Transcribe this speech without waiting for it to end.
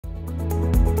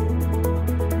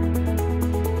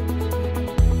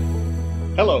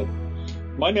Hello,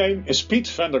 my name is Piet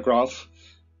van der Graaf,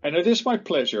 and it is my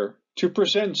pleasure to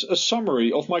present a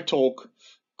summary of my talk,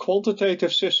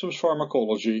 Quantitative Systems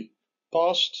Pharmacology,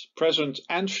 Past, Present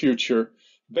and Future,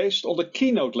 based on the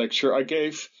keynote lecture I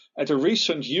gave at a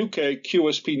recent UK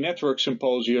QSP Network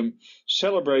Symposium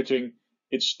celebrating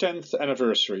its 10th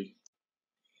anniversary.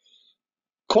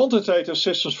 Quantitative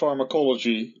Systems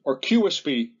Pharmacology, or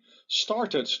QSP,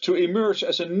 started to emerge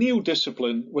as a new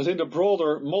discipline within the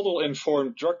broader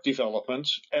model-informed drug development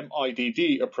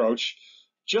 (MIDD) approach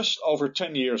just over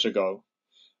 10 years ago,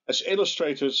 as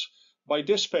illustrated by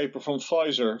this paper from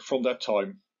Pfizer from that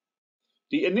time.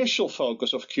 The initial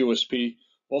focus of QSP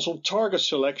was on target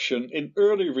selection in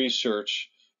early research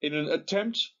in an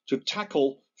attempt to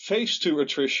tackle phase 2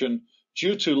 attrition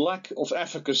due to lack of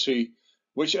efficacy,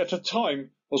 which at the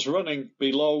time was running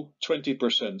below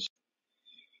 20%.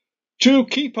 Two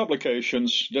key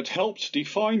publications that helped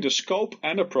define the scope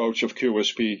and approach of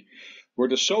QSP were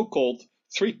the so-called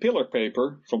three-pillar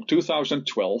paper from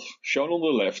 2012, shown on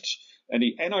the left, and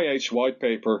the NIH white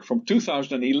paper from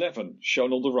 2011,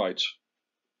 shown on the right.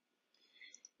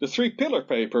 The three-pillar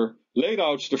paper laid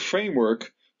out the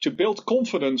framework to build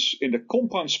confidence in the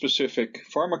compound-specific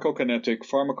pharmacokinetic,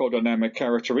 pharmacodynamic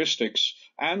characteristics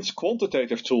and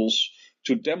quantitative tools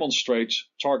to demonstrate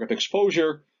target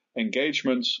exposure,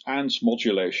 engagement and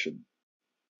modulation.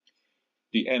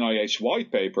 The NIH white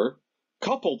paper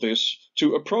coupled this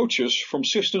to approaches from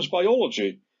systems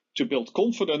biology to build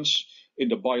confidence in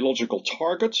the biological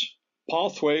target,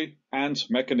 pathway and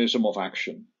mechanism of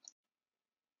action.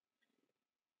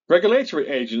 Regulatory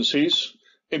agencies,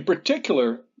 in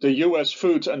particular the US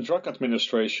Food and Drug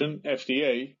Administration,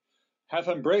 FDA, have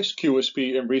embraced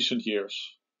QSP in recent years.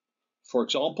 For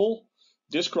example,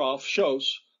 this graph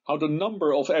shows how the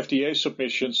number of FDA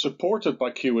submissions supported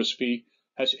by QSP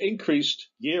has increased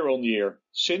year on year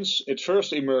since it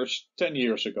first emerged 10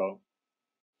 years ago.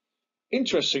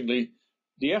 Interestingly,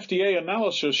 the FDA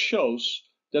analysis shows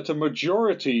that the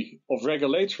majority of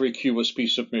regulatory QSP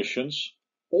submissions,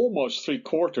 almost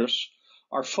 3/4,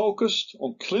 are focused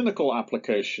on clinical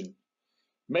application,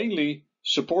 mainly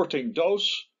supporting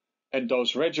dose and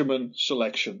dose regimen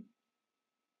selection.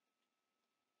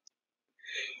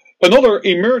 Another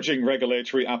emerging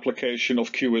regulatory application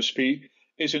of QSP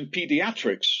is in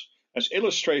pediatrics, as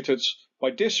illustrated by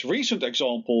this recent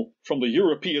example from the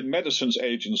European Medicines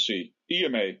Agency,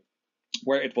 EMA,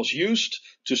 where it was used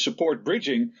to support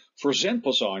bridging for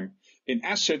zenpozyme in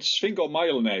acid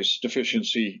sphingomyelinase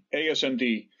deficiency,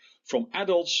 ASMD, from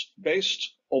adults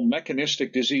based on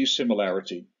mechanistic disease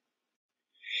similarity.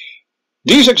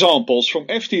 These examples from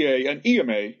FDA and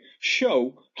EMA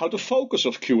show how the focus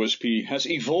of QSP has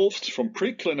evolved from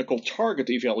preclinical target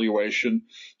evaluation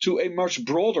to a much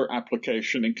broader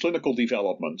application in clinical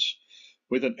development,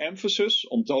 with an emphasis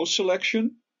on dose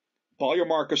selection,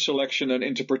 biomarker selection and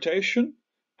interpretation,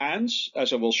 and,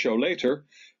 as I will show later,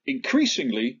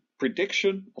 increasingly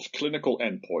prediction of clinical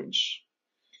endpoints.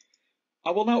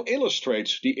 I will now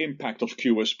illustrate the impact of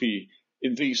QSP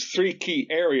in these three key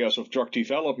areas of drug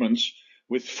development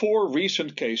with 4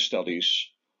 recent case studies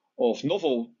of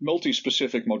novel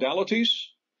multispecific modalities,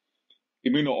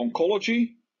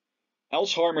 immuno-oncology,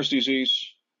 Alzheimer's disease,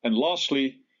 and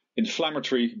lastly,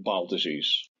 inflammatory bowel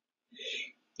disease.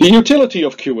 The utility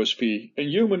of QSP in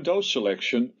human dose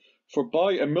selection for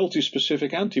bi- and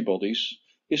multispecific antibodies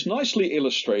is nicely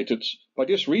illustrated by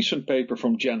this recent paper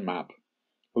from Genmab,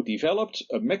 who developed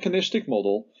a mechanistic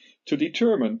model to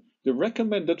determine the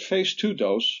recommended phase 2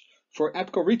 dose for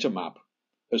epcoritamab,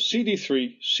 a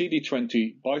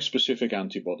CD3/CD20 bispecific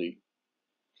antibody.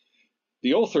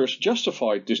 The authors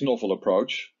justified this novel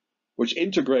approach, which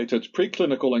integrated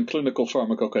preclinical and clinical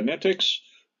pharmacokinetics,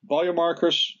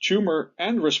 biomarkers, tumor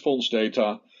and response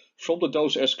data from the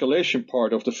dose escalation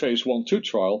part of the phase 1/2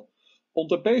 trial, on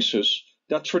the basis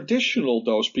that traditional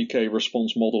dose PK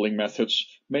response modeling methods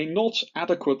may not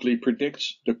adequately predict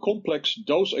the complex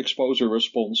dose-exposure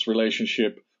response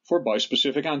relationship for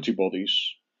bispecific antibodies.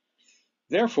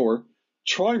 Therefore,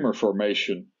 trimer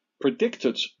formation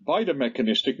predicted by the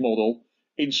mechanistic model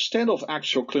instead of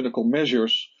actual clinical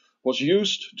measures was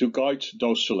used to guide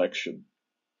dose selection.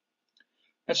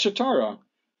 At Certara,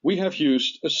 we have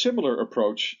used a similar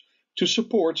approach to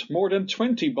support more than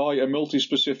 20 bi- and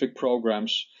multispecific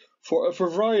programs for a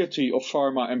variety of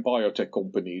pharma and biotech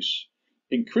companies,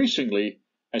 increasingly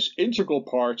as integral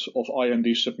part of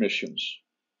IND submissions.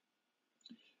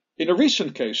 In a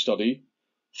recent case study,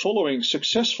 following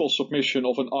successful submission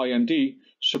of an IND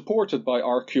supported by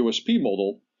our QSP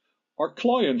model, our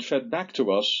client fed back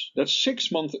to us that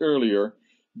 6 months earlier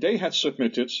they had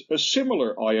submitted a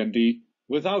similar IND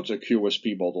without a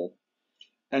QSP model,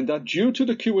 and that due to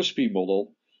the QSP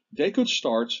model, they could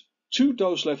start 2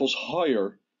 dose levels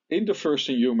higher in the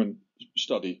first-in-human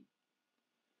study.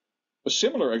 A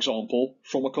similar example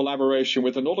from a collaboration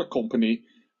with another company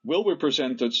will be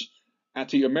presented at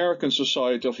the American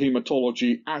Society of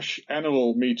Hematology ASH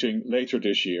annual meeting later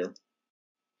this year.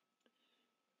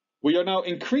 We are now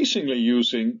increasingly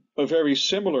using a very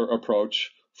similar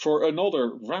approach for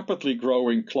another rapidly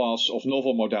growing class of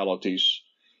novel modalities,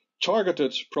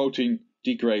 targeted protein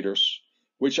degraders,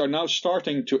 which are now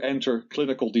starting to enter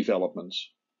clinical development.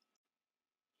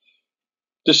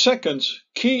 The second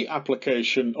key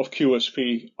application of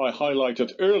QSP I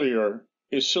highlighted earlier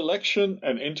is selection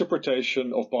and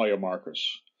interpretation of biomarkers.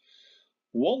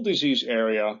 One disease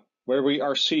area where we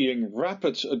are seeing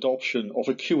rapid adoption of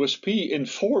a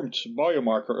QSP-informed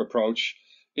biomarker approach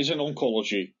is in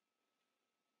oncology.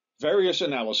 Various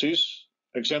analyses,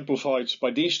 exemplified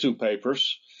by these 2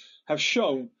 papers, have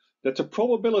shown that the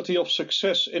probability of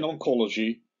success in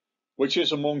oncology, which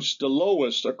is amongst the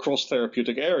lowest across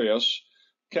therapeutic areas,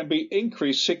 can be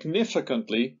increased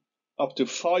significantly, up to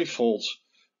 5-fold,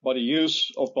 by the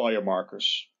use of biomarkers.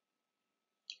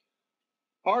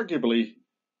 Arguably,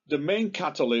 the main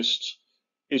catalyst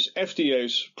is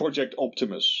FDA's Project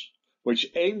Optimus, which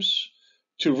aims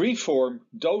to reform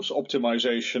dose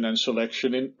optimization and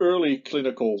selection in early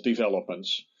clinical development,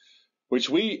 which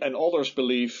we and others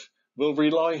believe will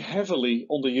rely heavily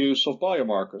on the use of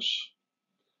biomarkers.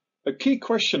 A key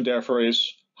question, therefore,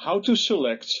 is how to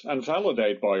select and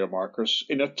validate biomarkers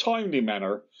in a timely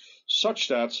manner such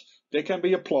that they can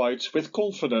be applied with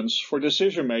confidence for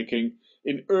decision-making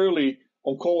in early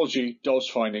oncology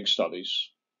dose-finding studies.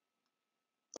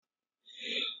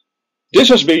 This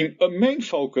has been a main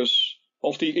focus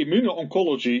of the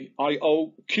Immuno-Oncology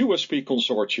IO QSP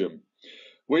Consortium,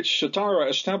 which Certara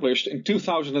established in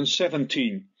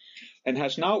 2017 and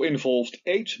has now involved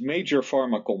 8 major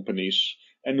pharma companies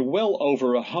and well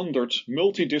over 100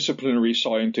 multidisciplinary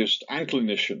scientists and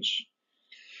clinicians.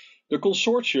 The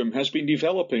consortium has been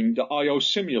developing the IO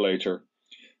simulator,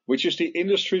 which is the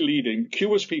industry-leading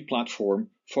QSP platform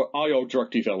for IO drug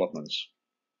development.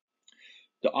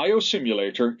 The IO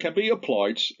simulator can be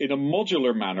applied in a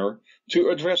modular manner to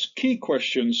address key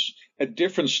questions at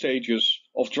different stages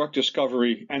of drug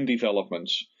discovery and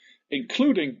development,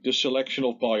 including the selection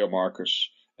of biomarkers,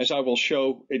 as I will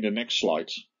show in the next slide.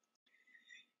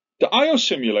 The IO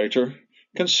simulator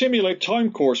can simulate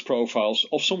time course profiles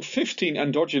of some 15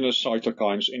 endogenous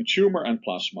cytokines in tumor and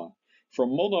plasma for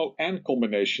mono and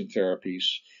combination therapies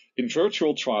in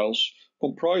virtual trials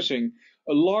comprising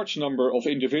a large number of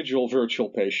individual virtual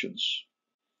patients.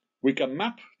 We can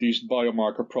map these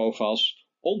biomarker profiles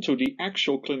onto the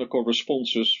actual clinical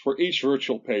responses for each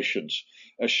virtual patient,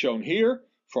 as shown here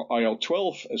for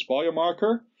IL-12 as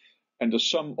biomarker and the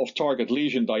sum of target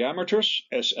lesion diameters,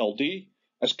 SLD,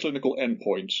 as clinical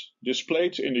endpoints,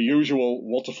 displayed in the usual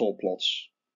waterfall plots.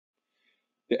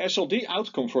 The SLD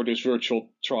outcome for this virtual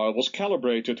trial was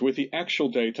calibrated with the actual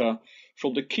data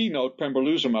from the Keynote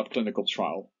pembrolizumab clinical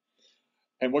trial.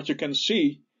 And what you can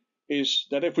see is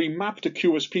that if we map the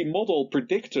QSP model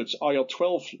predicted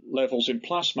IL-12 levels in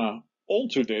plasma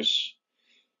onto this,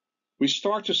 we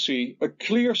start to see a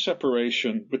clear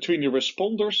separation between the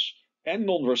responders and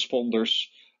non-responders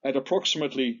at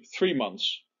approximately 3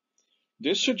 months.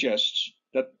 This suggests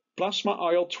that plasma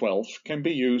IL-12 can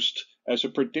be used as a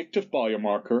predictive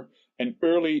biomarker and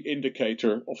early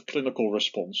indicator of clinical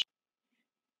response.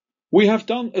 We have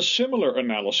done a similar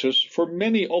analysis for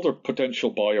many other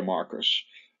potential biomarkers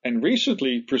and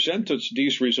recently presented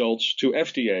these results to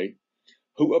FDA,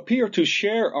 who appear to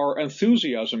share our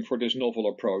enthusiasm for this novel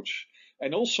approach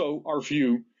and also our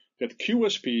view that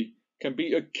QSP can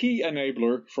be a key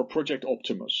enabler for Project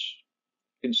Optimus.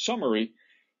 In summary,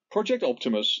 Project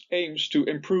Optimus aims to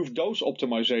improve dose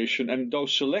optimization and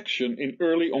dose selection in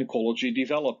early oncology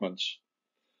development.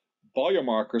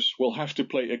 Biomarkers will have to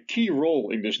play a key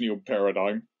role in this new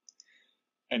paradigm,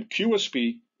 and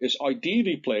QSP is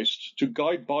ideally placed to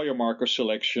guide biomarker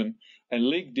selection and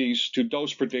link these to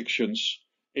dose predictions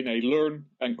in a learn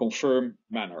and confirm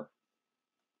manner.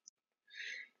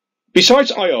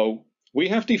 Besides IO, we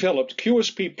have developed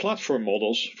QSP platform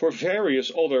models for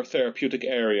various other therapeutic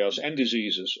areas and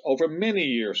diseases over many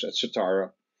years at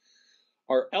Certara.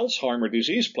 Our Alzheimer's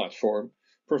disease platform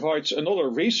provides another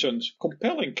recent,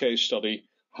 compelling case study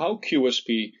how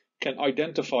QSP can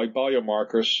identify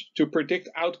biomarkers to predict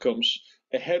outcomes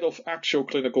ahead of actual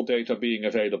clinical data being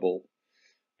available.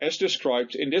 As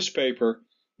described in this paper,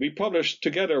 we published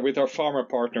together with our pharma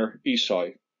partner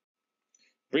Eisai.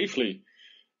 Briefly,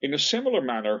 in a similar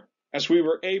manner, as we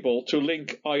were able to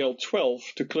link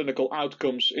IL-12 to clinical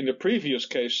outcomes in the previous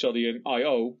case study in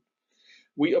IO,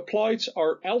 we applied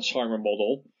our Alzheimer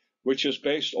model, which is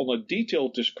based on a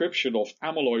detailed description of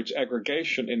amyloid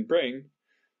aggregation in brain,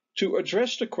 to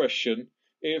address the question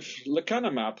if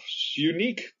lecanemab's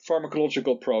unique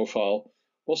pharmacological profile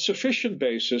was sufficient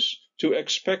basis to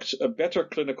expect a better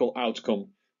clinical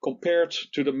outcome compared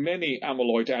to the many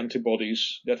amyloid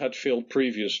antibodies that had failed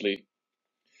previously.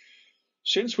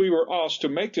 Since we were asked to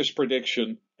make this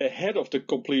prediction ahead of the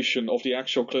completion of the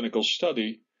actual clinical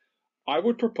study, I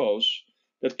would propose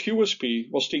that QSP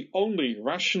was the only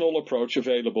rational approach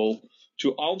available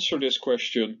to answer this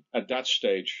question at that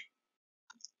stage.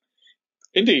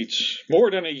 Indeed, more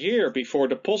than a year before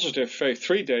the positive phase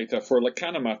 3 data for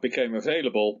lecanemab became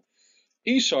available,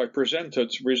 Eisai presented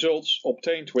results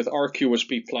obtained with our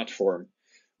QSP platform,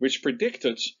 which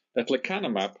predicted that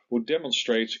lecanemab would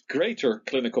demonstrate greater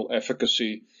clinical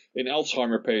efficacy in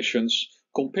Alzheimer patients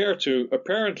compared to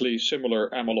apparently similar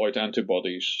amyloid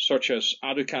antibodies, such as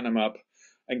aducanumab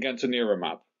and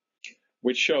gantenerumab,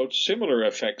 which showed similar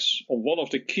effects on one of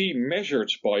the key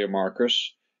measured biomarkers,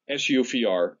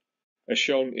 SUVR, as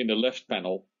shown in the left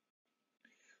panel.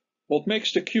 What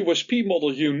makes the QSP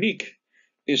model unique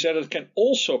is that it can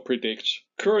also predict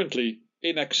currently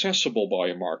inaccessible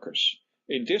biomarkers,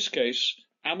 in this case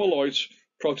amyloid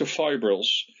protofibrils,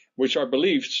 which are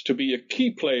believed to be a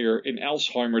key player in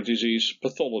Alzheimer's disease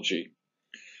pathology.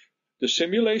 The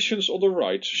simulations on the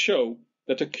right show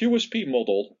that the QSP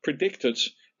model predicted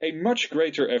a much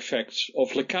greater effect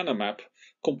of lecanemab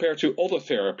compared to other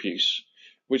therapies,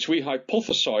 which we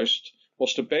hypothesized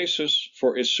was the basis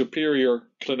for its superior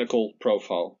clinical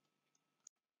profile.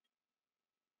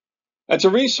 At the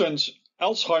recent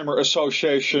Alzheimer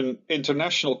Association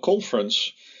International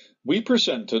Conference, we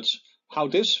presented how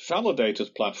this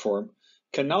validated platform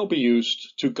can now be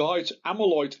used to guide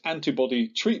amyloid antibody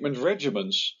treatment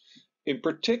regimens, in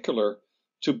particular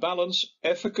to balance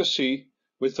efficacy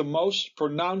with the most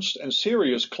pronounced and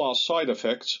serious class side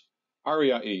effect,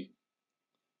 ARIA-E.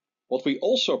 What we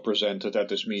also presented at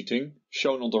this meeting,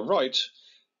 shown on the right,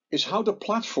 is how the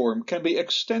platform can be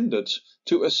extended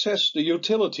to assess the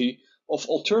utility of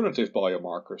alternative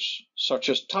biomarkers, such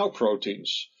as tau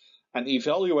proteins, and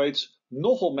evaluate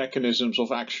novel mechanisms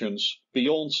of actions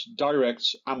beyond direct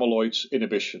amyloid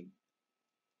inhibition.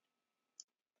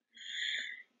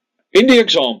 In the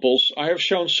examples I have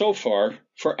shown so far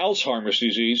for Alzheimer's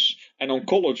disease and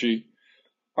oncology,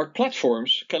 our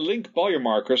platforms can link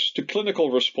biomarkers to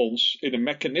clinical response in a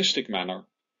mechanistic manner.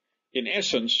 In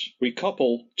essence, we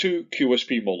couple two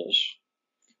QSP models.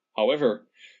 However,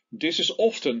 this is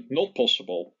often not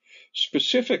possible,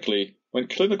 specifically when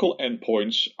clinical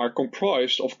endpoints are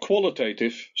comprised of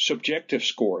qualitative subjective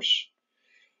scores.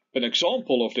 An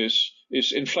example of this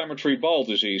is inflammatory bowel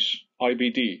disease,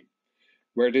 IBD,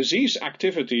 where disease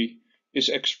activity is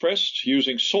expressed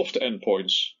using soft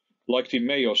endpoints, like the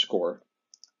Mayo score.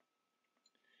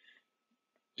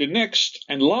 The next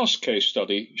and last case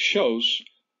study shows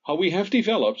how we have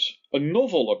developed a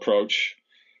novel approach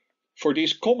for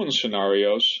these common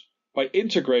scenarios by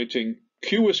integrating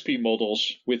QSP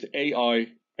models with AI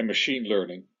and machine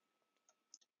learning.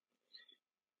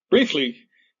 Briefly,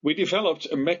 we developed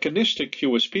a mechanistic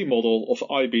QSP model of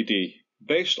IBD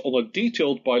based on a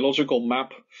detailed biological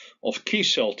map of key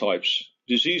cell types,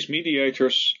 disease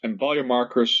mediators, and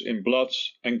biomarkers in blood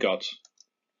and gut.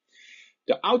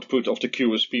 The output of the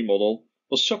QSP model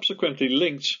was subsequently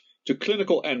linked to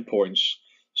clinical endpoints,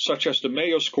 such as the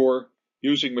Mayo score,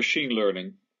 using machine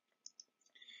learning.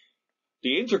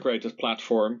 The integrated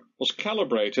platform was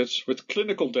calibrated with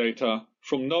clinical data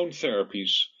from known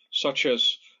therapies, such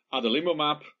as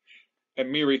adalimumab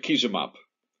and mirikizumab,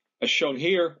 as shown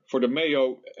here for the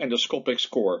Mayo Endoscopic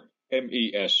Score,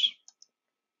 MES.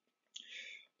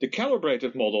 The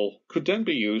calibrated model could then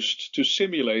be used to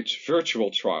simulate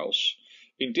virtual trials,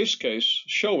 in this case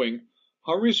showing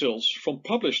how results from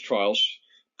published trials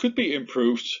could be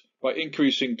improved by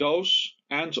increasing dose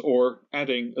and/or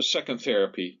adding a second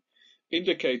therapy,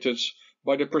 indicated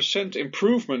by the %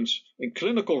 improvement in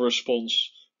clinical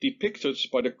response depicted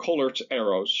by the colored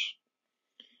arrows.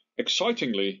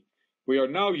 Excitingly, we are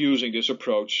now using this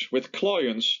approach with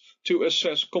clients to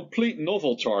assess complete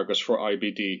novel targets for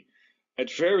IBD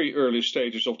at very early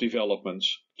stages of development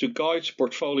to guide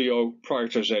portfolio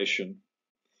prioritization.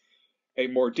 A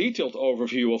more detailed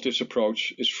overview of this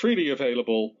approach is freely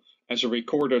available as a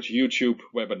recorded YouTube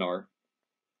webinar.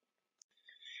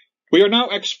 We are now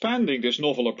expanding this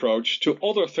novel approach to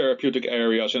other therapeutic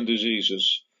areas and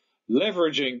diseases,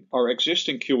 leveraging our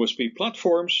existing QSP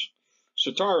platforms,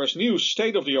 Certara's new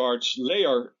state-of-the-art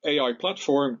layer AI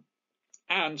platform,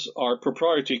 and our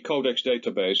proprietary Codex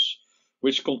database,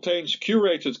 which contains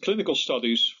curated clinical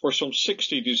studies for some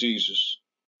 60 diseases.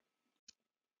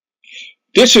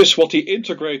 This is what the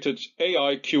integrated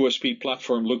AI QSP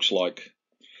platform looks like,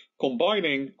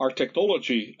 combining our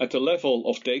technology at the level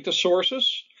of data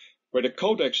sources, where the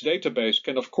Codex database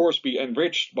can of course be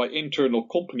enriched by internal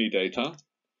company data,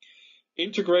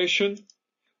 integration,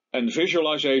 and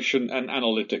visualization and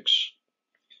analytics.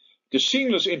 The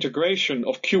seamless integration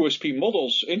of QSP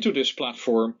models into this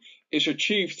platform is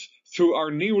achieved through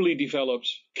our newly developed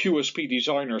QSP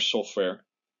Designer software.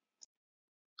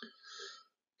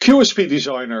 QSP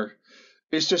Designer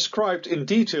is described in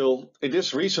detail in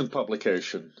this recent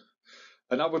publication,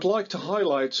 and I would like to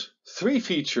highlight 3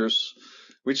 features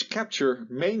which capture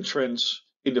main trends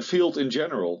in the field in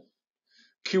general.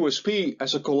 QSP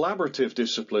as a collaborative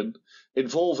discipline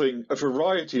involving a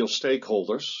variety of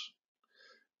stakeholders,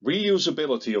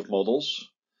 reusability of models,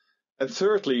 and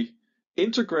thirdly,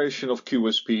 integration of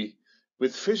QSP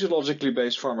with physiologically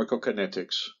based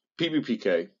pharmacokinetics,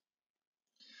 PBPK.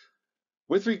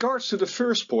 With regards to the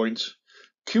first point,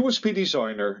 QSP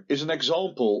Designer is an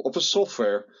example of a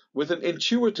software with an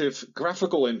intuitive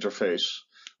graphical interface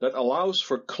that allows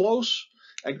for close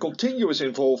and continuous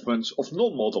involvement of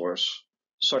non-modelers,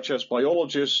 such as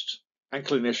biologists and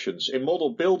clinicians, in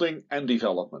model building and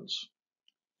development.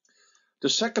 The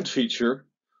second feature,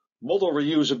 model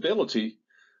reusability,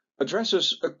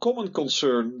 addresses a common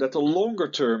concern that the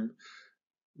longer-term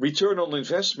return on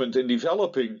investment in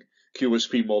developing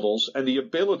QSP models and the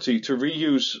ability to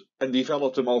reuse and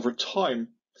develop them over time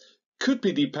could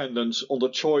be dependent on the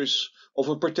choice of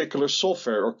a particular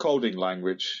software or coding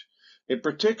language, in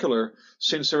particular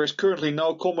since there is currently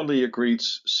no commonly agreed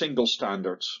single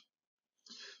standard.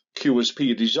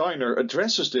 QSP Designer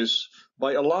addresses this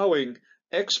by allowing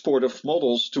export of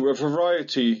models to a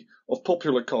variety of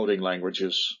popular coding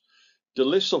languages, the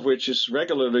list of which is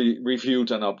regularly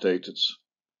reviewed and updated.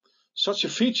 Such a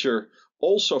feature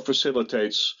also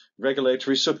facilitates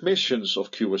regulatory submissions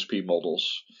of QSP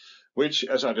models, which,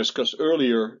 as I discussed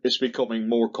earlier, is becoming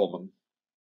more common.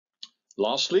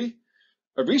 Lastly,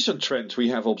 a recent trend we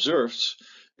have observed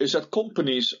is that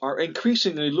companies are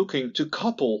increasingly looking to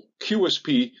couple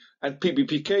QSP and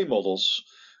PBPK models,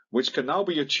 which can now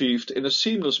be achieved in a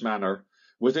seamless manner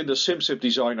within the Simcyp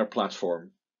Designer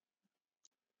platform.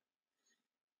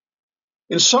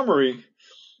 In summary,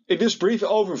 in this brief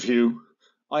overview,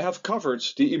 I have covered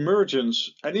the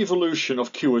emergence and evolution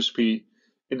of QSP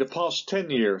in the past 10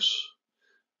 years,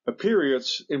 a period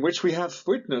in which we have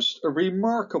witnessed a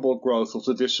remarkable growth of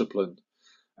the discipline,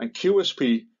 and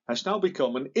QSP has now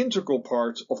become an integral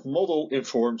part of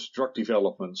model-informed drug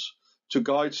development to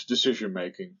guide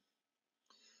decision-making.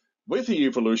 With the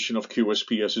evolution of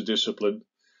QSP as a discipline,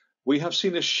 we have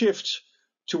seen a shift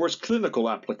towards clinical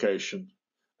application,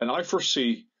 and I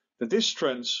foresee that this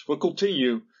trend will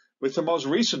continue with the most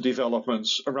recent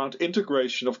developments around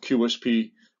integration of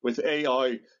QSP with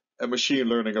AI and machine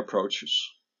learning approaches.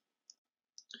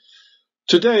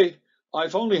 Today,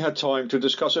 I've only had time to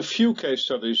discuss a few case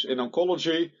studies in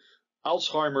oncology,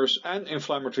 Alzheimer's and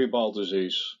inflammatory bowel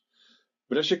disease.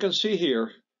 But as you can see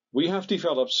here, we have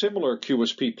developed similar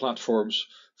QSP platforms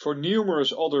for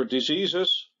numerous other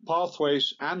diseases,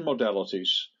 pathways and modalities.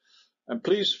 And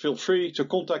please feel free to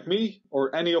contact me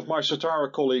or any of my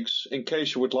Certara colleagues in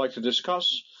case you would like to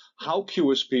discuss how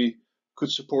QSP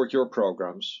could support your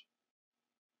programs.